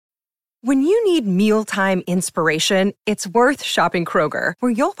When you need mealtime inspiration, it's worth shopping Kroger,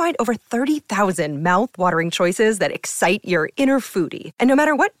 where you'll find over 30,000 mouth-watering choices that excite your inner foodie. And no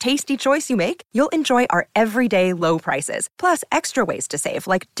matter what tasty choice you make, you'll enjoy our everyday low prices, plus extra ways to save,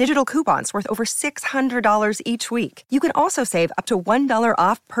 like digital coupons worth over $600 each week. You can also save up to $1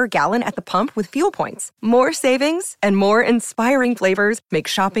 off per gallon at the pump with fuel points. More savings and more inspiring flavors make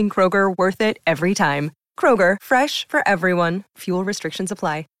shopping Kroger worth it every time. Kroger, fresh for everyone. Fuel restrictions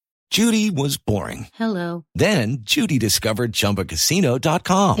apply. Judy was boring. Hello. Then Judy discovered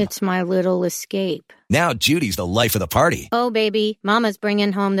ChumbaCasino.com. It's my little escape. Now Judy's the life of the party. Oh, baby, mama's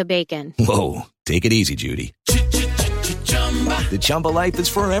bringing home the bacon. Whoa, take it easy, Judy. The Chumba life is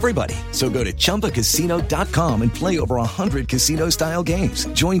for everybody. So go to ChumbaCasino.com and play over 100 casino-style games.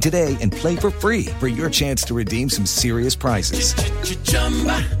 Join today and play for free for your chance to redeem some serious prizes.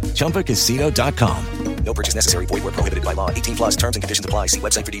 ChumbaCasino.com. No purchase necessary. Void where prohibited by law. 18 plus terms and conditions apply. See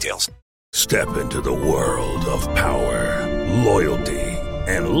website for details. Step into the world of power, loyalty,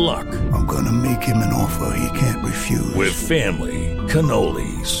 and luck. I'm going to make him an offer he can't refuse. With family,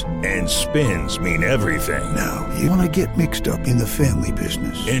 cannolis, and spins mean everything. Now, you want to get mixed up in the family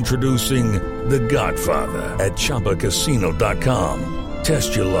business. Introducing The Godfather at ChumbaCasino.com.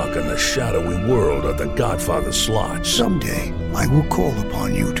 Test your luck in the shadowy world of The Godfather slot. Someday, I will call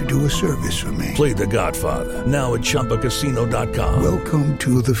upon you to do a service for me. Play The Godfather, now at ChumbaCasino.com. Welcome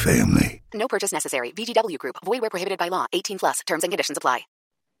to the family. No purchase necessary. VGW Group. Void where prohibited by law. 18 plus. Terms and conditions apply.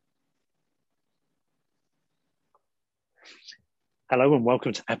 Hello and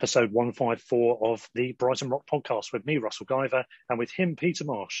welcome to episode 154 of the Brighton Rock podcast with me, Russell Guyver, and with him, Peter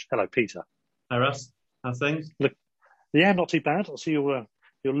Marsh. Hello, Peter. Hi, Russ. How's things? Look, yeah, not too bad. I see you're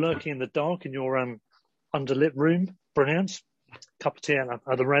lurking in the dark in your underlit room. Brilliant. Cup of tea at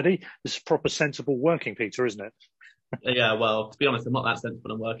the ready. This is proper sensible working, Peter, isn't it? Yeah, well, to be honest, I'm not that sensible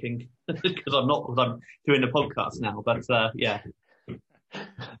when I'm working because I'm doing the podcast now. But yeah.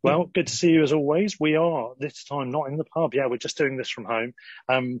 Well, good to see you as always. We are this time not in the pub. Yeah, we're just doing this from home.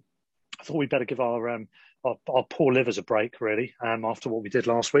 I thought we'd better give our poor livers a break, really, after what we did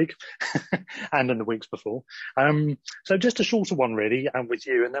last week and in the weeks before. So just a shorter one, really, with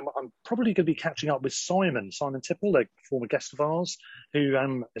you. And then I'm probably going to be catching up with Simon Tipple, a former guest of ours,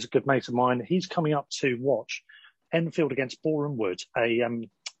 who is a good mate of mine. He's coming up to watch Enfield against Boreham Wood, a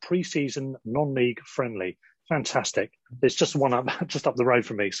pre-season non-league friendly. Fantastic. It's just one just up the road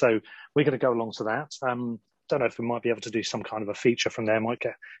from me. So we're going to go along to that. Don't know if we might be able to do some kind of a feature from there. Might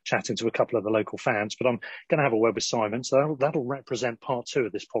get chatting to a couple of the local fans, but I'm going to have a word with Simon. So that'll represent part 2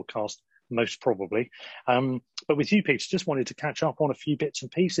 of this podcast, most probably. But with you, Peter, just wanted to catch up on a few bits and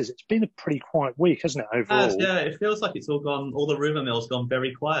pieces. It's been a pretty quiet week, hasn't it, overall? Yeah, it feels like it's all the rumour mill's gone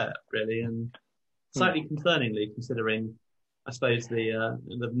very quiet, really, and slightly concerningly, considering, I suppose, the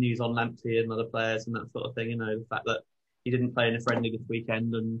news on Lamptey and other players and that sort of thing. You know, the fact that he didn't play in a friendly this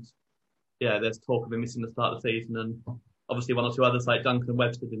weekend, and yeah, there's talk of him missing the start of the season, and obviously one or two others like Duncan and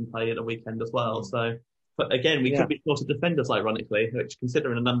Webster didn't play at the weekend as well. So, but again, we could be short of defenders, ironically, which,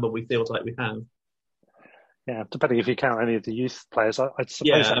 considering the number we feel like we have. Yeah, depending if you count any of the youth players, I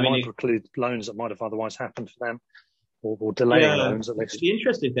suppose that might preclude loans that might have otherwise happened for them, or delaying loans at least. The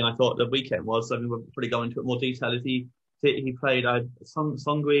interesting thing I thought the weekend was, I mean, we'll probably go into it more detail, is he played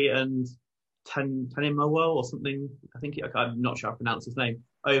Songui and Tanimowo or something. I'm not sure I pronounced his name,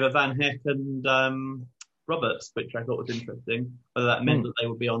 over Van Heck and Roberts, which I thought was interesting. Whether that meant that they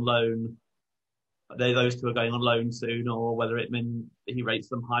would be on loan, those two are going on loan soon, or whether it meant that he rates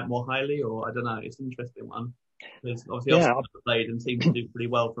them more highly, or I don't know. It's an interesting one. Because obviously Ostergaard played and seemed to do pretty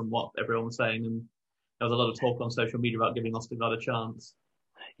well from what everyone was saying, and there was a lot of talk on social media about giving Ostergaard a chance.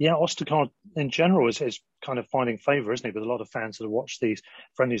 Yeah, Ostergaard in general is kind of finding favour, isn't he, with a lot of fans that have watched these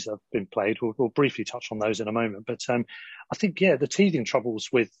friendlies that have been played. We'll briefly touch on those in a moment. But I think, the teething troubles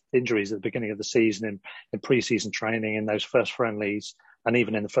with injuries at the beginning of the season, in pre-season training, in those first friendlies, and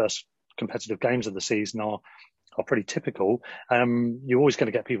even in the first competitive games of the season are pretty typical. You're always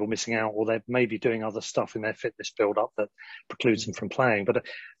going to get people missing out, or they're maybe doing other stuff in their fitness build-up that precludes them from playing. But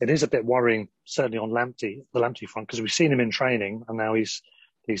it is a bit worrying, certainly on the Lamptey front, because we've seen him in training, and now he's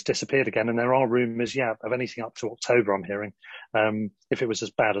disappeared again, and there are rumours, of anything up to October, I'm hearing. If it was as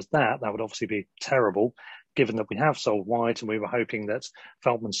bad as that would obviously be terrible, given that we have sold White, and we were hoping that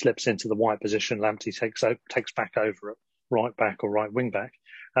Veltman slips into the White position, Lamptey takes back over at right back or right wing back.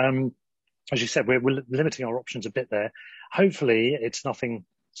 As you said, we're limiting our options a bit there. Hopefully it's nothing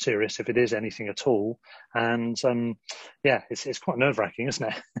serious, if it is anything at all. And it's quite nerve-wracking,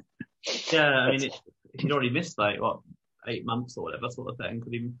 isn't it? Yeah, I mean, he'd already missed 8 months or whatever sort of thing,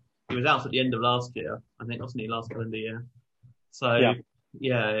 because he was out at the end of last year, I think, wasn't he, last calendar year? So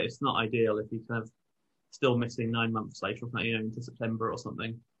it's not ideal if he's kind of still missing 9 months later, into September or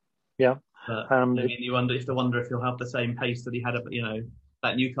something. Yeah. But, I mean, you have to wonder if he'll have the same pace that he had,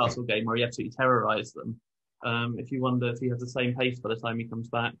 that Newcastle game where he absolutely terrorised them. If you wonder if he has the same pace by the time he comes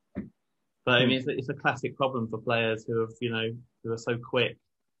back. But I mean, it's a classic problem for players who are so quick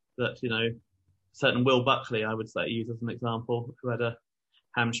that, certain Will Buckley, I would say, use as an example, who had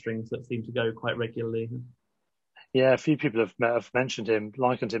hamstrings that seemed to go quite regularly. Yeah, a few people have mentioned him,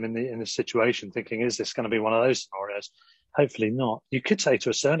 likened him in this situation, thinking, is this going to be one of those scenarios? Hopefully not. You could say to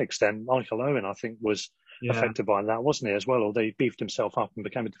a certain extent, Michael Owen, I think, was affected by that, wasn't he, as well? Although he beefed himself up and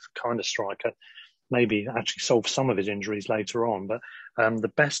became a different kind of striker. Maybe actually solved some of his injuries later on. But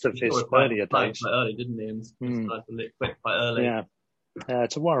the best of his earlier days. Quite early, didn't he? And started to look quick quite early. Yeah,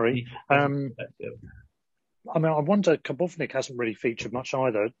 it's a worry. I mean, I wonder, Karbownik hasn't really featured much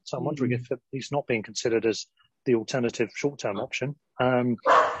either. So I'm wondering if he's not being considered as the alternative short-term option.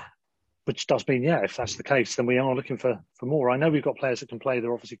 Which does mean, if that's the case, then we are looking for more. I know we've got players that can play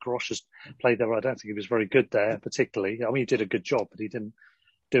there. Obviously, Grosh has played there. I don't think he was very good there, particularly. I mean, he did a good job, but he didn't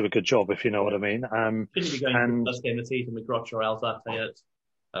do a good job, if you know what I mean. Shouldn't be going for the first game of the season with Grosh or Alzate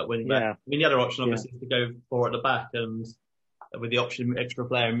at wing back. I mean, the other option, obviously, is to go for at the back and with the option extra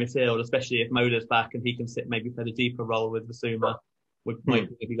player in midfield, especially if Moda's back and he can maybe play the deeper role with Basuma, might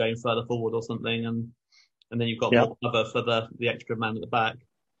be going further forward or something. And then you've got more cover for the extra man at the back.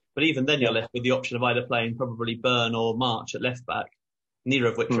 But even then, you're left with the option of either playing probably Burn or March at left back, neither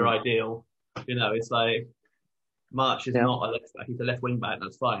of which are ideal. It's like March is not a left back; he's a left wing back.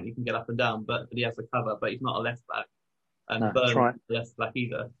 That's fine; he can get up and down, but he has the cover. But he's not a left back, and Burn isn't a left back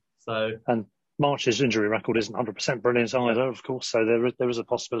either. So March's injury record isn't 100% brilliant either, of course. So there is a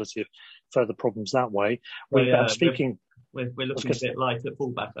possibility of further problems that way. We're looking a bit light at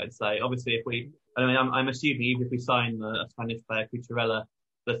fullback, I'd say. Obviously, I'm assuming even if we sign a Spanish player, Cucurella,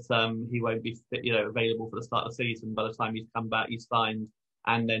 that he won't be available for the start of the season. By the time he's come back, he's signed,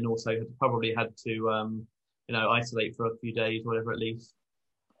 and then also probably had to isolate for a few days, whatever, at least.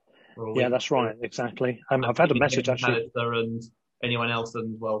 Yeah, that's right, exactly. I've had a message actually. And anyone else,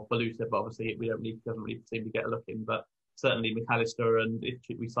 and Baluta, but obviously doesn't really seem to get a look in. But certainly McAllister, and if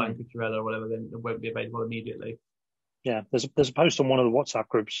we sign Cucurella or whatever, then it won't be available immediately. Yeah, there's a post on one of the WhatsApp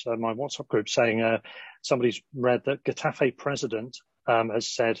groups, my WhatsApp group, saying somebody's read that Getafe president has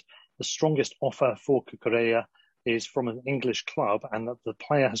said the strongest offer for Cucurella is from an English club, and that the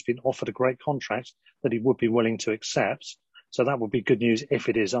player has been offered a great contract that he would be willing to accept. So that would be good news if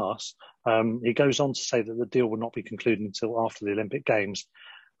it is us. He goes on to say that the deal will not be concluded until after the Olympic Games,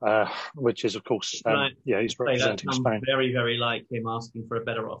 which is, of course, he's representing Spain. Very, very like him asking for a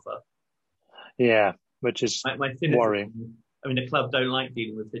better offer. Yeah, which is worrying. I mean, the club don't like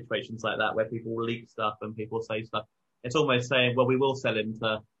dealing with situations like that where people will leak stuff and people say stuff. It's almost saying, well, we will sell him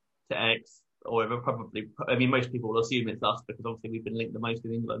to X, or probably. I mean, most people will assume it's us because obviously we've been linked the most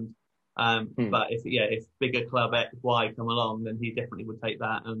in England. But if bigger club X, Y come along, then he definitely would take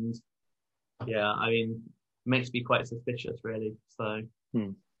that. And I mean, makes me quite suspicious, really. So.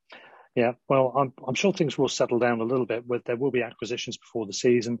 Yeah, well, I'm sure things will settle down a little bit. There will be acquisitions before the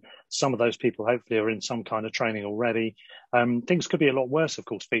season. Some of those people hopefully are in some kind of training already. Things could be a lot worse, of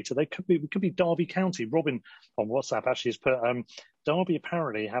course, Peter. We could be Derby County. Robin on WhatsApp actually has put Derby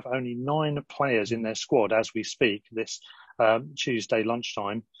apparently have only 9 players in their squad as we speak this Tuesday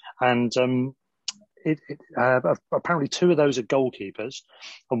lunchtime, and apparently 2 of those are goalkeepers,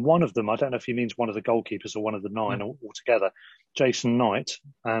 and one of them, I don't know if he means one of the goalkeepers or one of the 9 altogether, Jason Knight,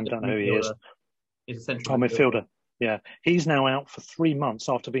 and I don't know who he is. He's a central midfielder. Yeah, he's now out for 3 months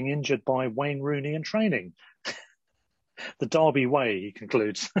after being injured by Wayne Rooney in training. The Derby way, he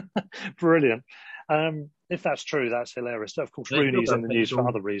concludes. Brilliant. If that's true, that's hilarious. Of course, Rooney's in the news for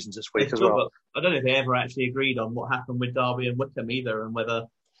other reasons this week as well. I don't know if they ever actually agreed on what happened with Derby and Wickham either, and whether.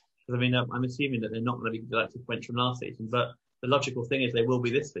 Because I mean, I'm assuming that they're not going to be deducted points from last season, but the logical thing is they will be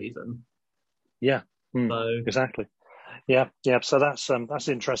this season. Yeah, exactly. Yeah. So that's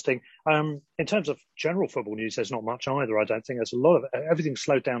interesting. In terms of general football news, there's not much either. I don't think there's a lot of everything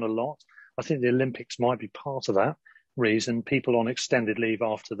slowed down a lot. I think the Olympics might be part of that reason. People on extended leave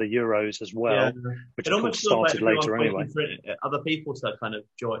after the Euros as well, which of course started later anyway. For other people to kind of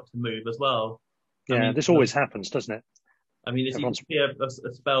move as well. Yeah, this always happens, doesn't it? I mean, you see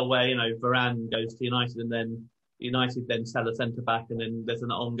a spell where, Varane goes to United and then United then sell a centre-back and then there's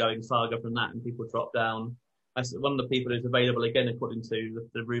an ongoing saga from that and people drop down. One of the people who's available again, according to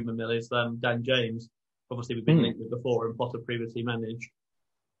the rumour mill, is Dan James. Obviously, we've been linked with before and Potter previously managed.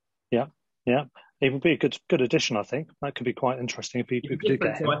 Yeah. It would be a good addition, I think. That could be quite interesting if we could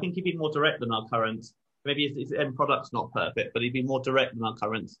get him. I think he'd be more direct than our current maybe his end product's not perfect, but he'd be more direct than our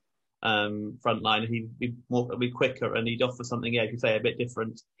current front line. He'd be quicker, and he'd offer something, yeah, as you say, a bit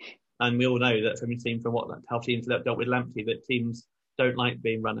different. And we all know that from a team, how teams have dealt with Lamptey, that teams don't like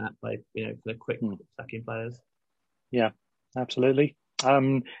being run at by the quick attacking players. Yeah, absolutely.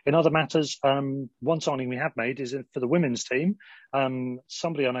 In other matters, one signing we have made is for the women's team.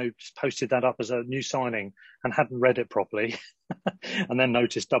 Somebody I know posted that up as a new signing and hadn't read it properly, and then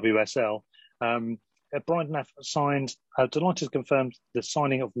noticed WSL. Brighton have signed, delighted to confirm the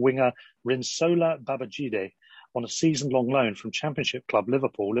signing of winger Rinsola Babajide on a season-long loan from Championship club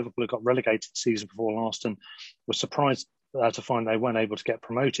Liverpool. Liverpool got relegated the season before last and was surprised to find they weren't able to get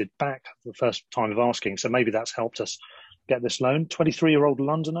promoted back the first time of asking. So maybe that's helped us get this loan. 23-year-old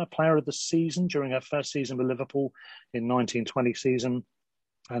Londoner, player of the season during her first season with Liverpool in 1920 season.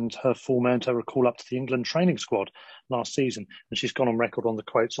 And her form earned her a call up to the England training squad last season. And she's gone on record on the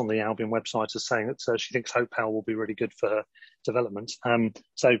quotes on the Albion website as saying that she thinks Hope Powell will be really good for her development.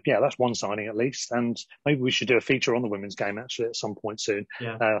 So, yeah, that's one signing at least. And maybe we should do a feature on the women's game, actually, at some point soon.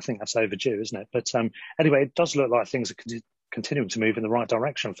 Yeah. I think that's overdue, isn't it? But anyway, it does look like things are continuing to move in the right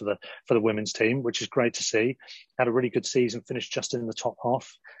direction for the women's team, which is great to see. Had a really good season, finished just in the top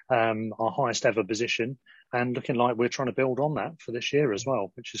half, our highest ever position, and looking like we're trying to build on that for this year as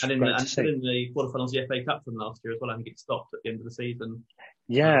well, which is great to see. And in the quarterfinals of the FA Cup from last year as well, I think it stopped at the end of the season.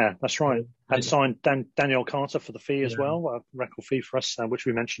 Yeah, that's right. And signed Danielle Carter for the fee as well, a record fee for us, which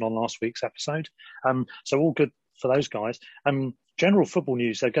we mentioned on last week's episode. So all good for those guys. General football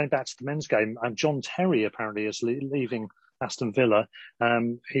news, so going back to the men's game, John Terry apparently is leaving Aston Villa.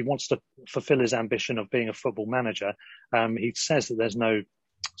 He wants to fulfil his ambition of being a football manager. He says that there's no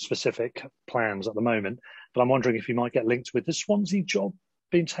specific plans at the moment, but I'm wondering if he might get linked with the Swansea job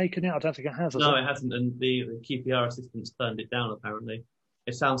being taken out. I don't think it has. No, it hasn't, and the QPR assistants turned it down, apparently.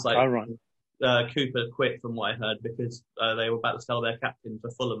 It sounds like Cooper quit, from what I heard, because they were about to sell their captain to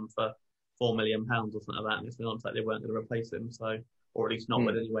Fulham for £4 million or something like that, and it's been on like they weren't going to replace him, so, or at least not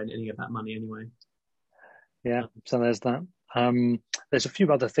with any of that money anyway. Yeah, so there's that. There's a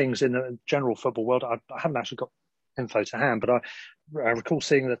few other things in the general football world. I haven't actually got info to hand, but I recall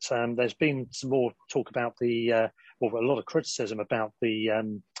seeing that there's been some more talk about a lot of criticism about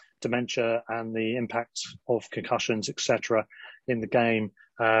the dementia and the impact of concussions, etc., in the game.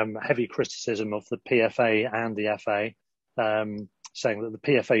 Heavy criticism of the PFA and the FA, saying that the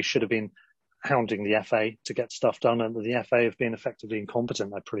PFA should have been hounding the FA to get stuff done, and the FA have been effectively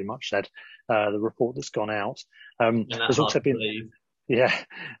incompetent, they pretty much said, the report that's gone out. There's also been,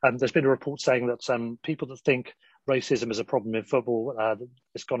 there's been a report saying that people that think racism is a problem in football,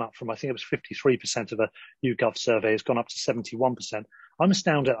 it's gone up from, I think it was 53% of a YouGov survey, has gone up to 71%. I'm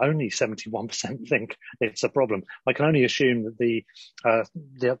astounded only 71% think it's a problem. I can only assume that the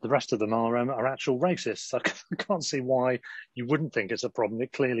rest of them are actual racists. I can't see why you wouldn't think it's a problem.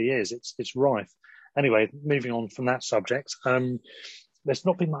 It clearly is. It's rife. Anyway, moving on from that subject, there's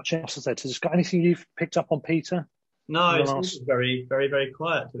not been much else, has there, to discuss? Anything you've picked up on, Peter? No, it's very, very, very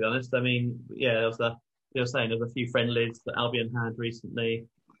quiet, to be honest. I mean, yeah, you're saying there's a few friendlies that Albion had recently.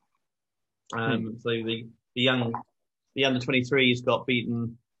 So the under-23s got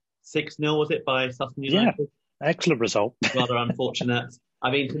beaten 6-0, was it, by Sutton United? Yeah, excellent result. Rather unfortunate.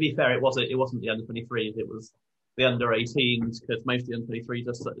 I mean, to be fair, it wasn't the under-23s, it was the under-18s, because most of the under-23s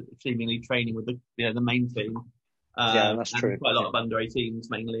are seemingly training with the main team. Yeah, that's true. Quite a lot of under-18s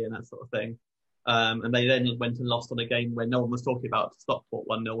mainly and that sort of thing. And they then went and lost on a game where no one was talking about, Stockport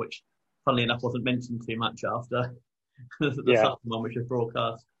 1-0, which, funnily enough, wasn't mentioned too much after the Sutton one, which was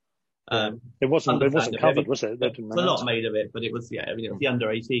broadcast. It wasn't covered, was it? There's a lot made of it, but it was, it was the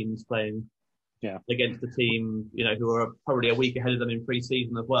under-18s playing against the team, who were probably a week ahead of them in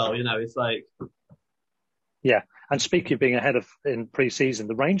pre-season as well. It's like... Yeah, and speaking of being ahead in pre-season,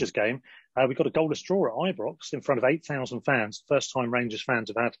 the Rangers game, we got a goalless draw at Ibrox in front of 8,000 fans. First time Rangers fans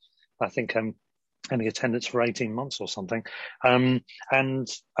have had, I think, any attendance for 18 months or something.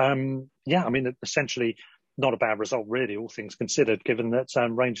 Essentially not a bad result, really, all things considered, given that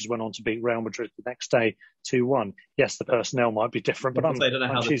Rangers went on to beat Real Madrid the next day 2-1. Yes, the personnel might be different, but I'm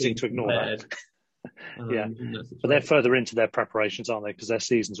choosing to ignore that. But they're further into their preparations, aren't they? Because their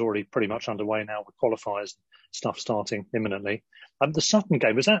season's already pretty much underway now, with qualifiers stuff starting imminently. The Sutton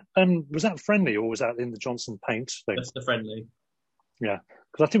game, was that friendly, or was that in the Johnson Paint thing? That's the friendly. Yeah,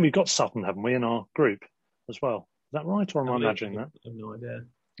 because I think we've got Sutton, haven't we, in our group as well? Is that right, or am I imagining that? I have no idea.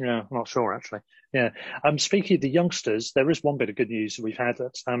 Yeah, I'm not sure, actually. Yeah. Speaking of the youngsters, there is one bit of good news that we've had,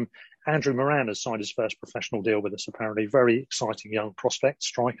 that Andrew Moran has signed his first professional deal with us, apparently. Very exciting young prospect,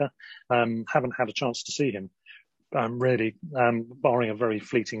 striker. Haven't had a chance to see him, really, barring a very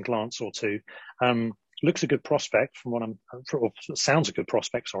fleeting glance or two. looks a good prospect from what sounds a good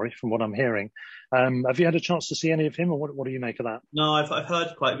prospect, sorry, from what I'm hearing. Have you had a chance to see any of him, or what do you make of that? No, I've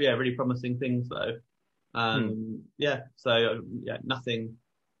heard quite really promising things though. Nothing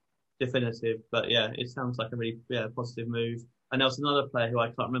definitive, but it sounds like a really positive move. And there was another player who I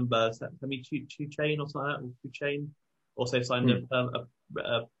can't remember, Chuchain or something like that, or Chuchain, also signed a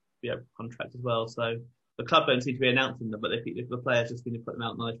contract as well. So the club don't seem to be announcing them, but the players just seem to put them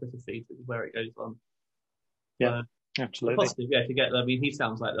out on their Twitter feeds, which is where it goes on. Yeah, absolutely. Positive, to get. I mean, he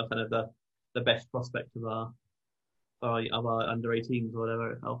sounds like the best prospect of our under 18s or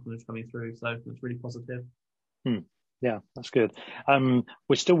whatever is coming through. So that's really positive. Yeah, that's good.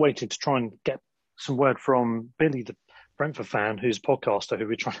 We're still waiting to try and get some word from Billy, the Brentford fan, who's a podcaster, who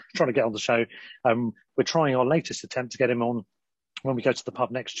we're trying to get on the show. We're trying our latest attempt to get him on when we go to the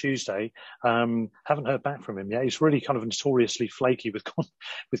pub next Tuesday. Haven't heard back from him yet. He's really kind of notoriously flaky with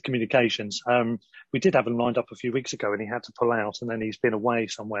communications. We did have him lined up a few weeks ago and he had to pull out, and then he's been away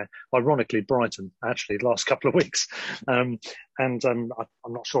somewhere, ironically Brighton, actually, the last couple of weeks. I'm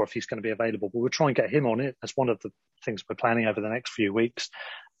not sure if he's going to be available, but we'll try and get him on it as one of the things we're planning over the next few weeks.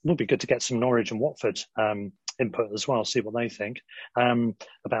 It would be good to get some Norwich and Watford input as well, see what they think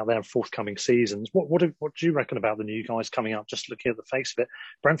about their forthcoming seasons. What do you reckon about the new guys coming up, just looking at the face of it?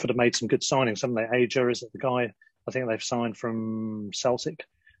 Brentford have made some good signings, haven't they? Aja, is it the guy I think they've signed from Celtic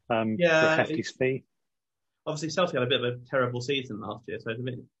for a hefty fee? Obviously Celtic had a bit of a terrible season last year, so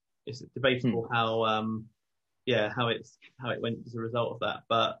it's debatable how it went as a result of that.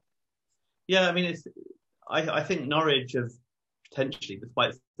 But I mean, I think Norwich have potentially,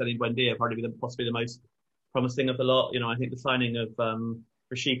 despite selling Buendia, probably possibly the most promising of the lot. I think the signing of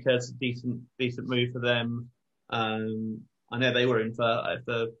Rashica is a decent move for them. I know they were in for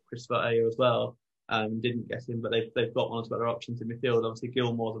Christopher Ayer as well. Didn't get him, but they've got one or two other options in midfield. Obviously,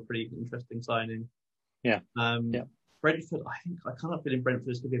 Gilmore's a pretty interesting signing. Brentford, I kind of feeling Brentford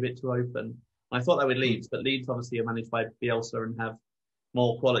is going to be a bit too open. I thought they would Leeds, but Leeds obviously are managed by Bielsa and have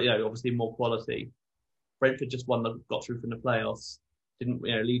more quality. Obviously more quality. Brentford just got through from the playoffs.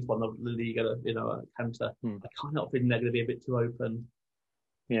 Leeds won the league at a canter. I can't help feeling they're going to be a bit too open.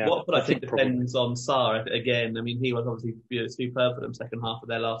 Yeah, Watford, I think depends on Sarr again. I mean, he was obviously superb for them second half of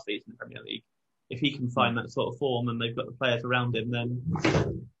their last season in the Premier League. If he can find that sort of form and they've got the players around him,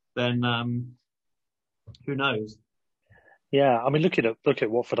 then who knows? Yeah, I mean, look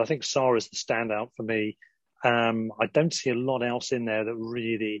at Watford. I think Sarr is the standout for me. I don't see a lot else in there that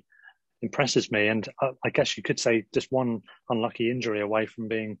really impresses me, and I guess you could say just one unlucky injury away from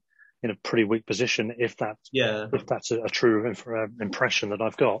being in a pretty weak position, if that's a true impression that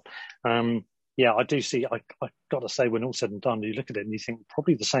I've got. I do see. I got to say, when all said and done, you look at it and you think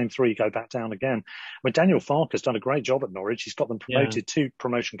probably the same three go back down again. I mean, Daniel Farke's done a great job at Norwich. He's got them promoted 2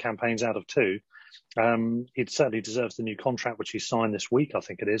 promotion campaigns out of 2. He certainly deserves the new contract, which he signed this week, I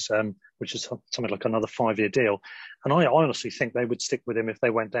think it is, which is something like another 5-year deal. And I honestly think they would stick with him if they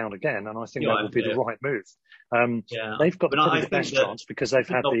went down again. And I think that would be the right move. They've got probably the best chance because they've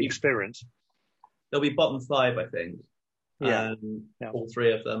had the experience. They'll be bottom 5, I think. All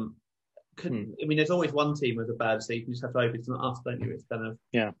 3 of them. I mean, there's always one team with a bad season. You just have to hope it's not us, don't you? It's kind of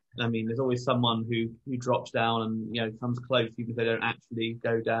I mean, there's always someone who drops down and comes close, even if they don't actually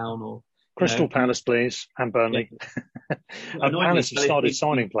go down. Or Crystal Palace, please, and Burnley. And Palace have started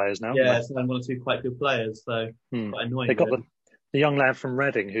signing players now. Yeah, so 1 or 2 quite good players. So quite annoying. They got the young lad from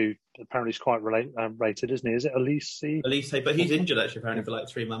Reading who apparently is quite rated, isn't he? Is it Elise? Elise, but he's injured actually apparently for like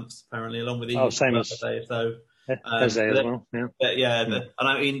 3 months apparently, along with the same as so. As well, and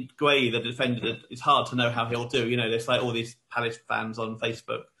I mean, Gueye, the defender, it's hard to know how he'll do. There's like all these Palace fans on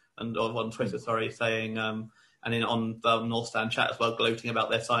Facebook and on Twitter, saying, and then on the North Stand chat as well, gloating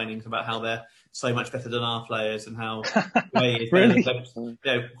about their signings, about how they're so much better than our players and how Gueye is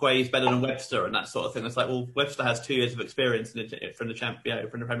Gueye is better than Webster and that sort of thing. It's like, well, Webster has 2 years of experience from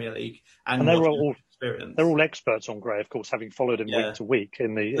the Premier League, and they're all experts on Gueye, of course, having followed him week to week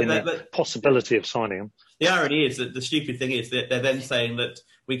in the possibility of signing him. The irony is that the stupid thing is that they're then saying that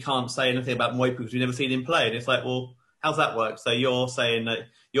we can't say anything about Moipu because we've never seen him play. And it's like, well, how's that work? So you're saying that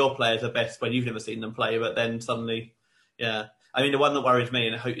your players are best when you've never seen them play, but then suddenly, I mean, the one that worries me,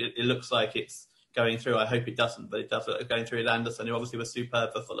 and I hope it looks like it's going through, I hope it doesn't, but it does, going through, is Anderson, who obviously was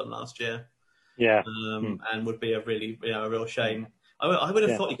superb for Fulham last year. And would be a really, a real shame. I would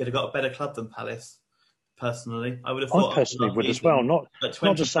have thought he could have got a better club than Palace. Personally, I would have thought. I personally would as well. Not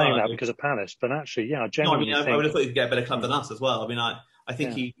just saying that because of Palace, but actually, I genuinely think. I would have thought you could get a better club than us as well. I mean, I I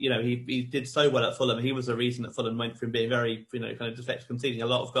think he did so well at Fulham. He was the reason that Fulham went from being very, kind of defective, conceding a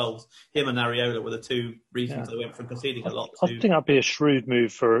lot of goals. Him and Areola were the two reasons they went from conceding a lot. I think that'd be a shrewd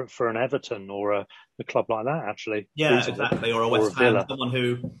move for an Everton or a club like that, actually. Yeah, exactly. Or a West Ham, someone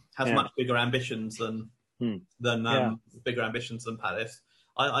who has much bigger ambitions than Palace.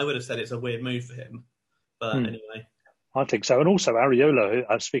 I would have said it's a weird move for him, but anyway. I think so. And also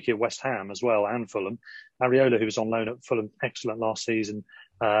Areola, speaking of West Ham as well and Fulham, Areola, who was on loan at Fulham, excellent last season,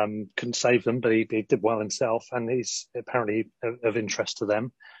 couldn't save them, but he did well himself, and he's apparently of interest to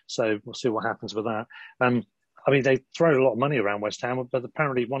them. So we'll see what happens with that. I mean, they throw a lot of money around West Ham, but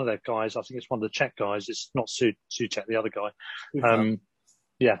apparently one of their guys, I think it's one of the Czech guys, it's not Souček, the other guy.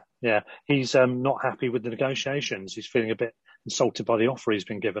 Yeah. He's not happy with the negotiations. He's feeling a bit insulted by the offer he's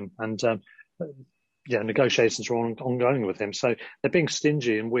been given. And negotiations are ongoing with him. So they're being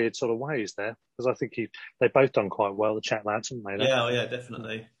stingy in weird sort of ways there, because I think they've both done quite well, the Czech lads, haven't they? Yeah,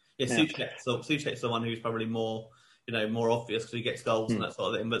 definitely. Yeah, Souček's the one who's probably more obvious because he gets goals and that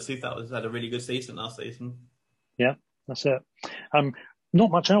sort of thing. But Souček has had a really good season last season. Yeah, that's it. Not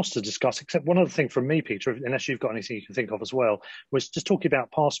much else to discuss, except one other thing from me, Peter, unless you've got anything you can think of as well, was just talking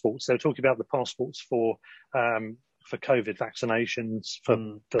about passports. They were talking about the passports for COVID vaccinations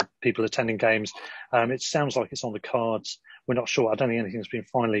for people attending games. It sounds like it's on the cards. We're not sure. I don't think anything's been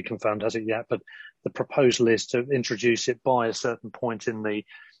finally confirmed as it yet, but the proposal is to introduce it by a certain point in the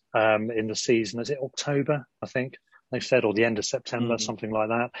season. Is it October, I think they said, or the end of September, something like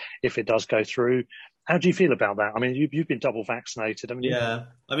that, if it does go through. How do you feel about that? I mean, you've been double vaccinated. It's a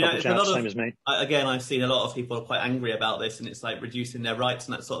lot of, same as me. Again, I've seen a lot of people are quite angry about this, and it's like reducing their rights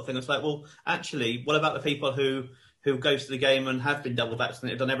and that sort of thing. It's like, well, actually, what about the people who go to the game and have been double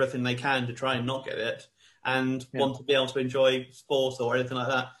vaccinated, done everything they can to try and not get it, and want to be able to enjoy sport or anything like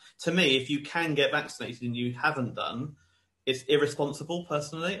that? To me, if you can get vaccinated and you haven't done, it's irresponsible,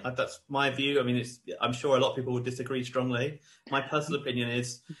 personally. That's my view. I mean, I'm sure a lot of people would disagree strongly. My personal opinion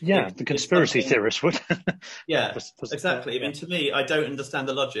is... Yeah, the conspiracy theorists would. Yeah, exactly. I mean, to me, I don't understand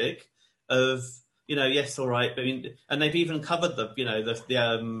the logic of, yes, all right. I mean, and they've even covered the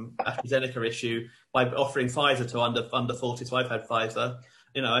AstraZeneca issue by offering Pfizer to under 40. So I've had Pfizer.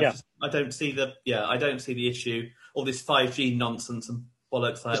 I don't see the issue. All this 5G nonsense and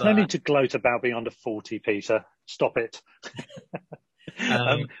bollocks like that. There's no need to gloat about being under 40, Peter. Stop it.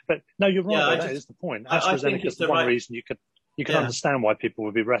 But no, you're right. That is the point. AstraZeneca is the one reason you can understand why people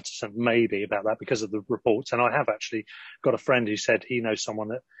would be reticent, maybe, about that because of the reports. And I have actually got a friend who said he knows someone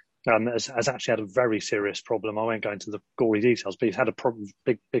that has actually had a very serious problem. I won't go into the gory details, but he's had a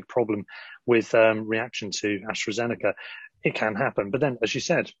big problem with reaction to AstraZeneca. It can happen, but then, as you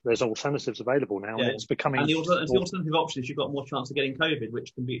said, there's alternatives available now. Yeah. And it's becoming. And the alternative option is you've got more chance of getting COVID,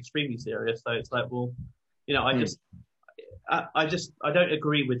 which can be extremely serious. So it's like, well, I don't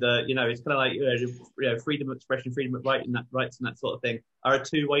agree with the. It's kind of like freedom of expression, freedom of rights and that sort of thing are a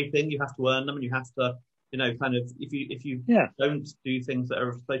two-way thing. You have to earn them, and you have to, kind of if you don't do things that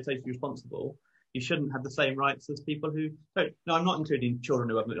are socially responsible, you shouldn't have the same rights as people who don't. No, I'm not including children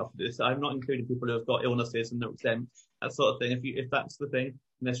who haven't been offered this. I'm not including people who have got illnesses and are exempt. That sort of thing. If that's the thing,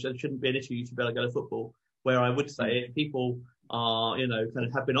 there shouldn't be an issue. You should be able to go to football. Where I would say, if people are, kind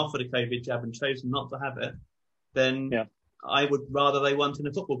of have been offered a COVID jab and chosen not to have it, then I would rather they weren't in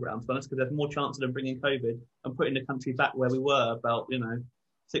a football ground, to be honest, because there's more chance of them bringing COVID and putting the country back where we were about,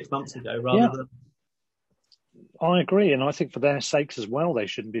 6 months ago, rather than. I agree, and I think for their sakes as well, they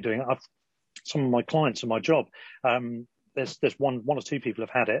shouldn't be doing it. Some of my clients in my job, there's one or two people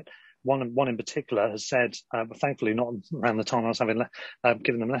have had it. One in particular has said, but thankfully not around the time I was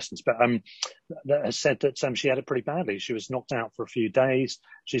giving them lessons, but that has said that she had it pretty badly. She was knocked out for a few days.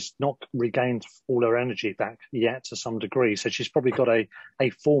 She's not regained all her energy back yet to some degree. So she's probably got a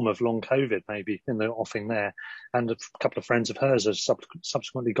form of long COVID maybe in the offing there. And a couple of friends of hers have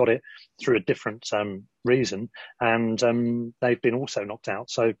subsequently got it through a different reason. And they've been also knocked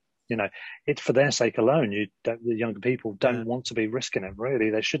out. So, it's for their sake alone. The younger people don't want to be risking it. Really,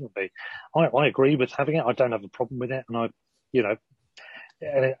 they shouldn't be. I agree with having it. I don't have a problem with it, and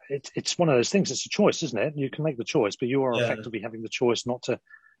it's one of those things. It's a choice, isn't it? You can make the choice, but you are effectively having the choice not to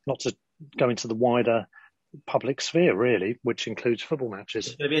go into the wider public sphere, really, which includes football matches.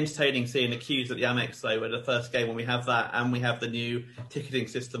 It's going to be entertaining seeing the queues at the Amex, though, at the first game when we have that, and we have the new ticketing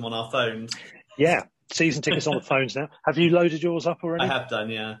system on our phones. Yeah. Season tickets on the phones now. Have you loaded yours up already? I have done,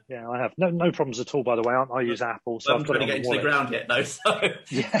 yeah. Yeah, I have. No problems at all, by the way. I use Apple, so I haven't tried to get into the ground yet, though. So.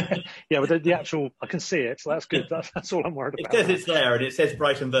 But the actual, I can see it, so that's good. That's all I'm worried about. It says it's there, and it says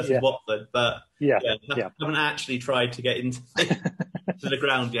Brighton versus Watford, but I haven't actually tried to get into the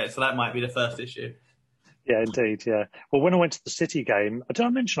ground yet, so that might be the first issue. Yeah, indeed. Yeah. Well, when I went to the City game, did I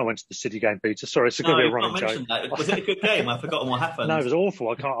mention I went to the City game, Peter? Sorry, it's going to be a running joke. That. Was it a good game? I've forgotten what happened. No, it was awful.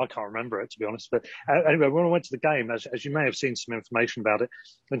 I can't remember it, to be honest. But anyway, when I went to the game, as you may have seen some information about it,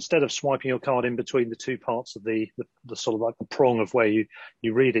 instead of swiping your card in between the two parts of the sort of like the prong of where you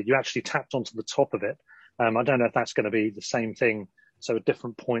read it, you actually tapped onto the top of it. I don't know if that's going to be the same thing. So a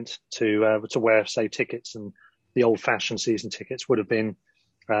different point to where, say, tickets and the old-fashioned season tickets would have been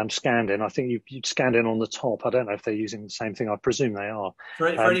scanned in. I think you'd scanned in on the top. I don't know if they're using the same thing. I presume they are. For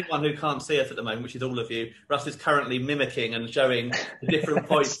anyone who can't see us at the moment, which is all of you, Russ is currently mimicking and showing the different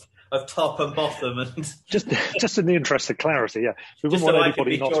points of top and bottom, and just in the interest of clarity, yeah. We just wouldn't so want I can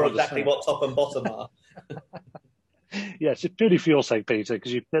anybody be not sure to exactly what top and bottom are. Yes, it's purely for your sake, Peter,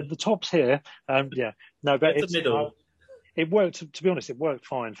 because the top's here. Yeah, no, but it's the middle. It worked. To be honest, it worked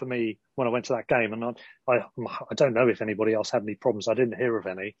fine for me when I went to that game, and I don't know if anybody else had any problems. I didn't hear of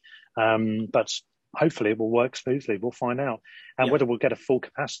any, but hopefully it will work smoothly. We'll find out, and whether we'll get a full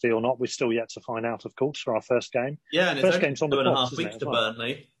capacity or not, we're still yet to find out. Of course, for our first game. Yeah, and first it's game's on the 2.5 weeks to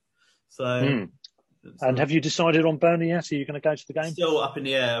Burnley. So, and have you decided on Burnley yet? Are you going to go to the game? Still up in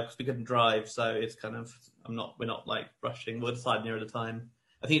the air because we couldn't drive, so it's kind of we're not like rushing. We'll decide nearer the time.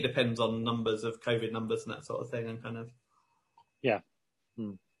 I think it depends on numbers of COVID numbers and that sort of thing, and kind of. Yeah.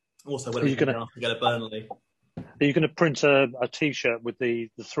 Also, whether you can get a Burnley. Are you going to print a T-shirt with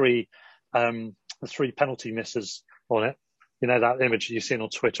the three penalty misses on it? You know, that image you've seen on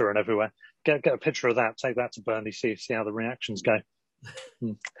Twitter and everywhere. Get a picture of that. Take that to Burnley. See how the reactions go.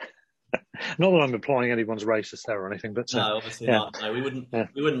 Not that I'm implying anyone's racist there or anything, but no, obviously not. No, we wouldn't. Yeah.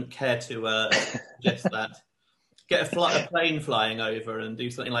 We wouldn't care to suggest that. Get a plane flying over and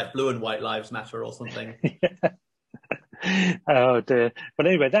do something like Blue and White Lives Matter or something. Yeah. Oh dear. But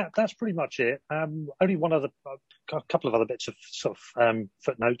anyway, that's pretty much it. Only a couple of other bits of sort of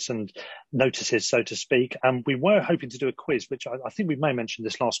footnotes and notices, so to speak. We were hoping to do a quiz, which I think we may have mentioned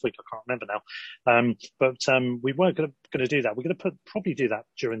this last week. I can't remember now. But we were going to do that. We're going to probably do that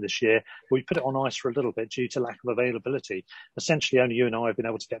during this year. We put it on ice for a little bit due to lack of availability. Essentially, only you and I have been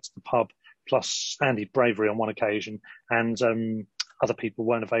able to get to the pub, plus Andy Bravery on one occasion, and other people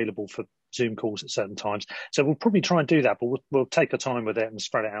weren't available for Zoom calls at certain times. So we'll probably try and do that, but we'll take our time with it and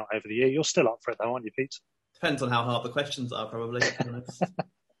spread it out over the year. You're still up for it though, aren't you, Pete? Depends on how hard the questions are, probably.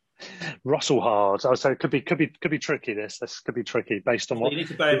 Russell hard. So it could be tricky. This could be tricky based on what. You need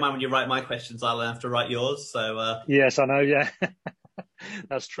to bear in mind when you write my questions, I'll have to write yours. So yes, I know. Yeah,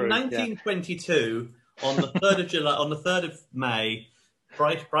 that's true. In 1922, on the 3rd of July, on the 3rd of May,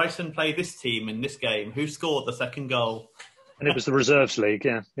 Brighton played this team in this game. Who scored the second goal? And it was the Reserves League,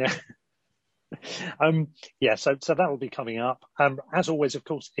 yeah. So that will be coming up. As always, of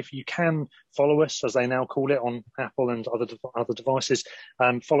course, if you can follow us, as they now call it, on Apple and other devices,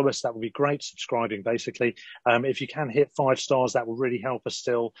 follow us. That would be great. Subscribing, basically. If you can hit 5 stars, that will really help us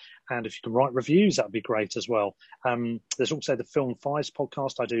still. And if you can write reviews, that would be great as well. There's also the Film Fives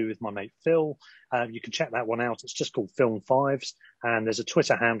podcast I do with my mate Phil. You can check that one out. It's just called Film Fives. And there's a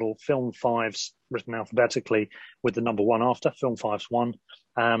Twitter handle, Film Fives, written alphabetically with the number 1 after, Film Fives 1.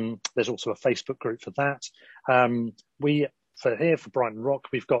 There's also a Facebook group for that. For Brighton Rock,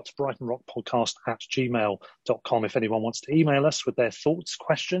 we've got brightonrockpodcast@gmail.com if anyone wants to email us with their thoughts,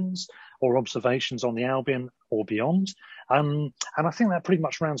 questions or observations on the Albion or beyond. And I think that pretty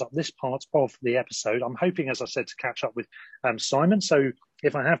much rounds up this part of the episode. I'm hoping, as I said, to catch up with Simon. So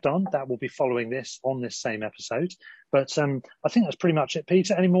if I have done, that will be following this on this same episode. But I think that's pretty much it.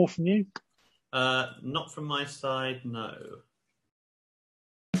 Peter, any more from you? Not from my side, no.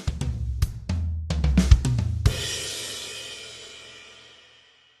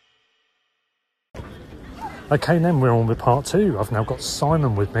 Okay, then we're on with part 2. I've now got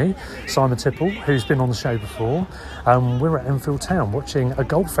Simon with me, Simon Tipple, who's been on the show before. We're at Enfield Town watching a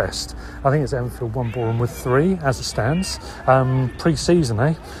golf fest. I think it's Enfield 1 Bournemouth 3 as it stands. Pre-season,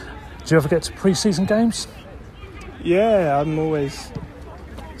 eh? Do you ever get to pre-season games? Yeah, I'm always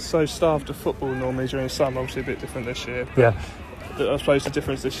so starved of football normally during the summer. Obviously a bit different this year. Yeah. I suppose the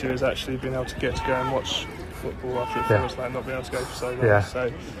difference this year is actually being able to get to go and watch football after it feels like not being able to go for so long. Yeah. So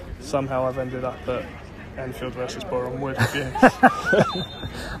somehow I've ended up at Enfield versus Boreham Wood. Yeah.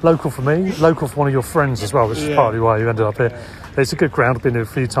 Local for me, local for one of your friends as well, which is partly why you ended up here. Yeah. It's a good ground. I've been here a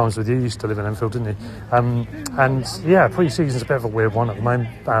few times with you. You used to live in Enfield, didn't you? And yeah, pre-season's a bit of a weird one at the moment.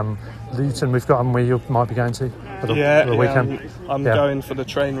 Luton, we've got them where you might be going to. at the weekend? I'm going for the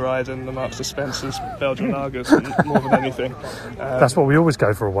train ride and the Marks and Spencer's Belgian lagers more than anything. That's what we always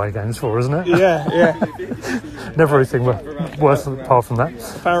go for away games for, isn't it? Yeah. Never anything worth apart from that.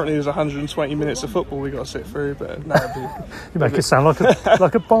 Apparently there's 120 minutes of football we got to sit through, but no, you make it sound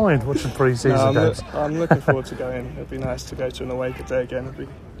like a bind watching pre-season games. I'm looking forward to going. It'd be nice to go to an away day again. It'd be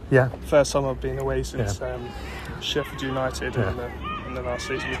first time I've been away since Sheffield United in the last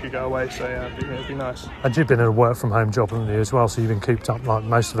season we could go away, so it'd be nice. And you've been in a work from home job, haven't you, as well, so you've been cooped up like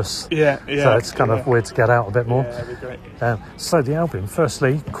most of us. Yeah. So it's kind of weird to get out a bit more. Yeah, that'd be great. So the Albion,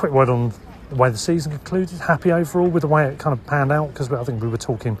 firstly, quick word on the way the season concluded. Happy overall with the way it kind of panned out? Because I think we were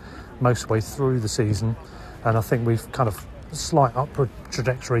talking most way through the season, and I think we've kind of slight upward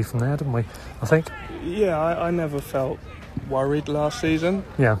trajectory from there, didn't we? I think. Yeah, I never felt worried last season.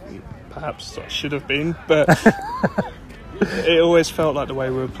 Yeah. Perhaps I should have been, but it always felt like the way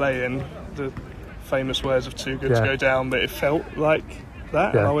we were playing, the famous words of too good to go down, but it felt like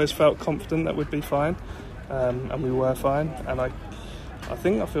that. And I always felt confident that we'd be fine, and we were fine. And I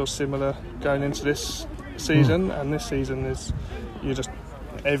think I feel similar going into this season, and this season is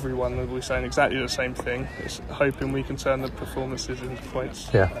everyone will be saying exactly the same thing. It's hoping we can turn the performances into points.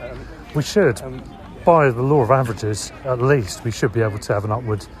 Yeah, we should. By the law of averages, at least, we should be able to have an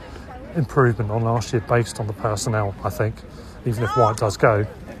upward improvement on last year based on the personnel, I think, even if White does go.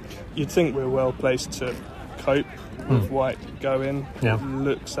 You'd think we're well placed to cope with White going. Yeah. It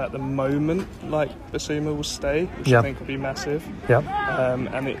looks at the moment like Basuma will stay, which I think will be massive. Yeah.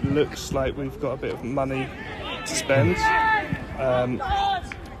 And it looks like we've got a bit of money to spend.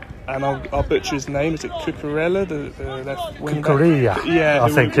 And I'll butcher his name. Is it Cucurella, the left wing back? I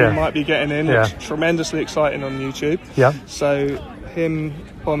think we might be getting in. Yeah. It's tremendously exciting on YouTube. Yeah. So him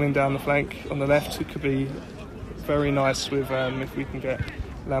bombing down the flank on the left, it could be very nice with if we can get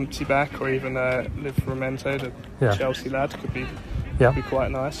Lamptey back, or even Livramento, the Chelsea lad, could be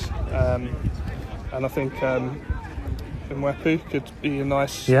quite nice. And I think Mwepu could be a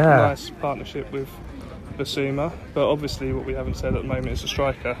nice partnership with Basuma, but obviously what we haven't said at the moment is a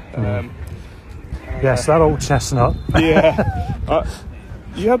striker. Yes, that old chestnut. Yeah.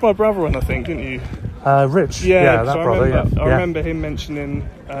 You had my brother on, I think, didn't you? Rich. Yeah, that brother. I remember him mentioning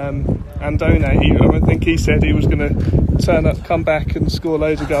Andone. I think he said he was going to turn up, come back and score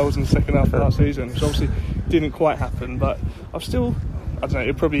loads of goals in the second half of last season, which obviously didn't quite happen, but I don't know,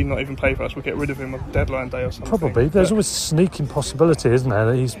 he'll probably not even play for us. We'll get rid of him on deadline day or something. Probably. There's always a sneaking possibility, isn't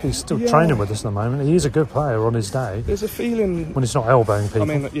there, that he's still training with us at the moment. He is a good player on his day. There's a feeling... when he's not elbowing people. I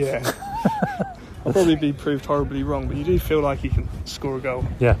mean, yeah. I'll probably be proved horribly wrong, but you do feel like he can score a goal.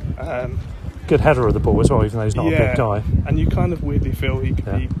 Yeah. Good header of the ball as well, even though he's not a big guy. And you kind of weirdly feel he could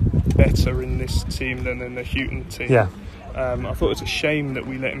be better in this team than in the Houghton team. Yeah. I thought it was a shame that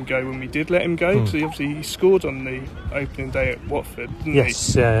we let him go when we did let him go, because he scored on the opening day at Watford, didn't he?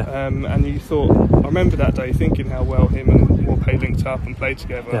 Yes, yeah. And you thought, I remember that day thinking how well him and Warpay linked up and played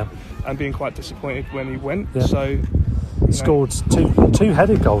together, and being quite disappointed when he went. Yeah. So scored two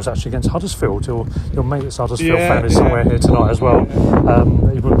headed goals actually against Huddersfield. Your mate that's Huddersfield fan is somewhere here tonight as well.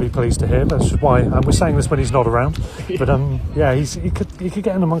 He wouldn't be pleased to hear. That's why, and we're saying this when he's not around. But he could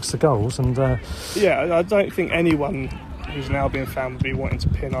get in amongst the goals. And I don't think anyone who's an Albion fan would be wanting to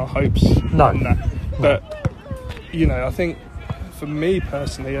pin our hopes on that. But I think for me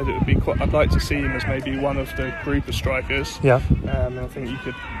personally, it would be I'd like to see him as maybe one of the group of strikers. Yeah. And I think you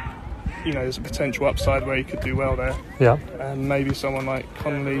could. There's a potential upside where he could do well there. Yeah. And maybe someone like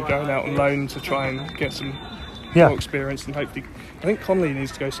Connolly going out on loan to try and get some more experience, and hopefully, I think Connolly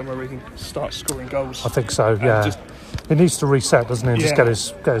needs to go somewhere where he can start scoring goals. I think so. Yeah. He needs to reset, doesn't he? And just get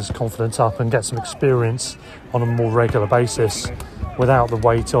his confidence up and get some experience on a more regular basis, without the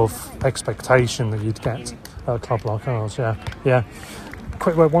weight of expectation that you'd get at a club like ours. Yeah.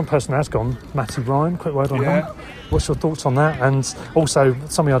 Quick word, one person has gone, Matty Ryan, quick word on him. What's your thoughts on that? And also,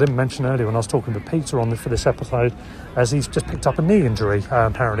 something I didn't mention earlier when I was talking to Peter for this episode, as he's just picked up a knee injury.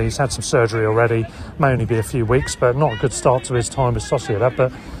 Apparently he's had some surgery already, may only be a few weeks, but not a good start to his time with Sociedad.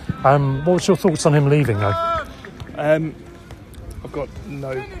 But what's your thoughts on him leaving, though? I've got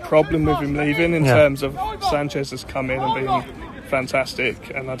no problem with him leaving in terms of Sanchez has come in and been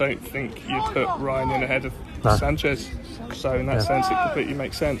fantastic, and I don't think you'd put Ryan in ahead of Sanchez. So in that sense, it completely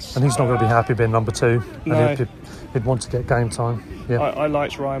makes sense. And he's not going to be happy being number two. No. And he'd want to get game time. Yeah. I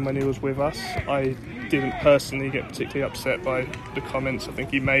liked Ryan when he was with us. I didn't personally get particularly upset by the comments I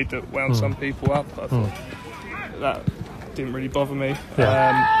think he made that wound some people up. I thought that didn't really bother me.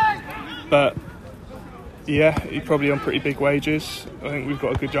 Yeah. But Yeah, he's probably on pretty big wages. I think we've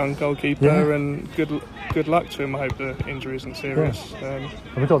got a good young goalkeeper, and good luck to him. I hope the injury isn't serious. And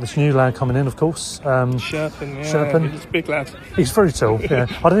we've got this new lad coming in, of course. Sherpen, he's a big lad. He's very tall, yeah.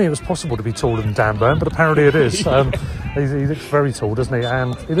 I don't think it was possible to be taller than Dan Burn, but apparently it is. He looks very tall, doesn't he?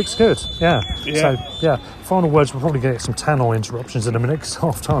 And he looks good, yeah. So, final words, we're probably going to get some Tannoy interruptions in a minute because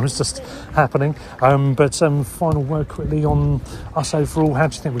half-time is just happening. But final word quickly on us overall. How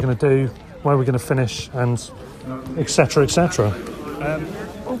do you think we're going to do? Where we're going to finish, and etc. etc.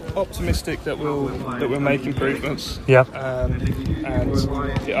 Optimistic that we'll make improvements. Yeah.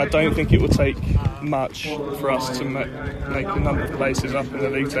 And I don't think it will take much for us to make a number of places up in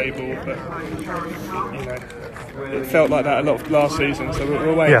the league table. But it felt like that a lot of last season, so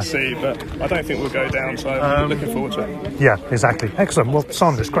we'll wait and see. But I don't think we'll go down. So I'm looking forward to it. Yeah, exactly. Excellent. Well,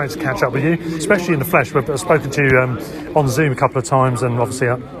 Simon, it's great to catch up with you, especially in the flesh. I've spoken to you on Zoom a couple of times, and obviously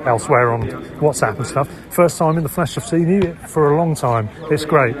elsewhere on WhatsApp and stuff. First time in the flesh I've seen you for a long time. It's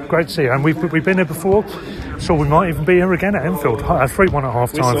great to see you. And we've been here before. So we might even be here again at Enfield. 3-1 at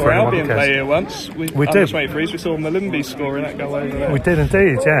half time. We saw Albion play here once. We did. We saw Malumbi scoring that goal over there. We did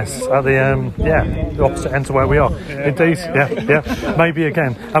indeed, yes. At the opposite end to where we are. Yeah. Indeed, yeah. Maybe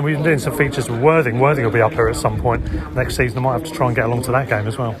again. And we've been doing some features with Worthing. Worthing will be up here at some point next season. I might have to try and get along to that game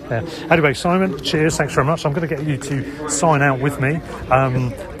as well. Yeah. Anyway, Simon, cheers. Thanks very much. I'm going to get you to sign out with me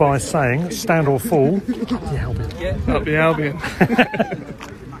by saying, stand or fall. The Albion. Up the Albion.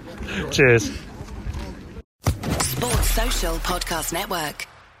 Cheers. Sports Social Podcast Network.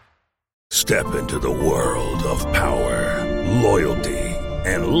 Step into the world of power, loyalty,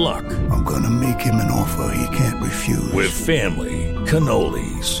 and luck. I'm gonna make him an offer he can't refuse. With family,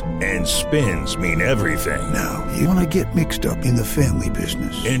 cannolis, and spins mean everything. Now, you wanna get mixed up in the family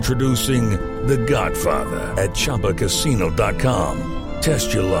business. Introducing The Godfather at ChumbaCasino.com.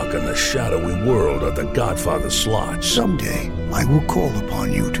 Test your luck in the shadowy world of The Godfather slot. Someday, I will call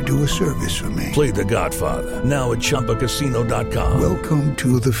upon you to do a service for me. Play The Godfather, now at ChumbaCasino.com. Welcome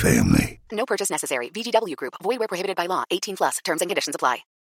to the family. No purchase necessary. VGW Group. Void where prohibited by law. 18+. Terms and conditions apply.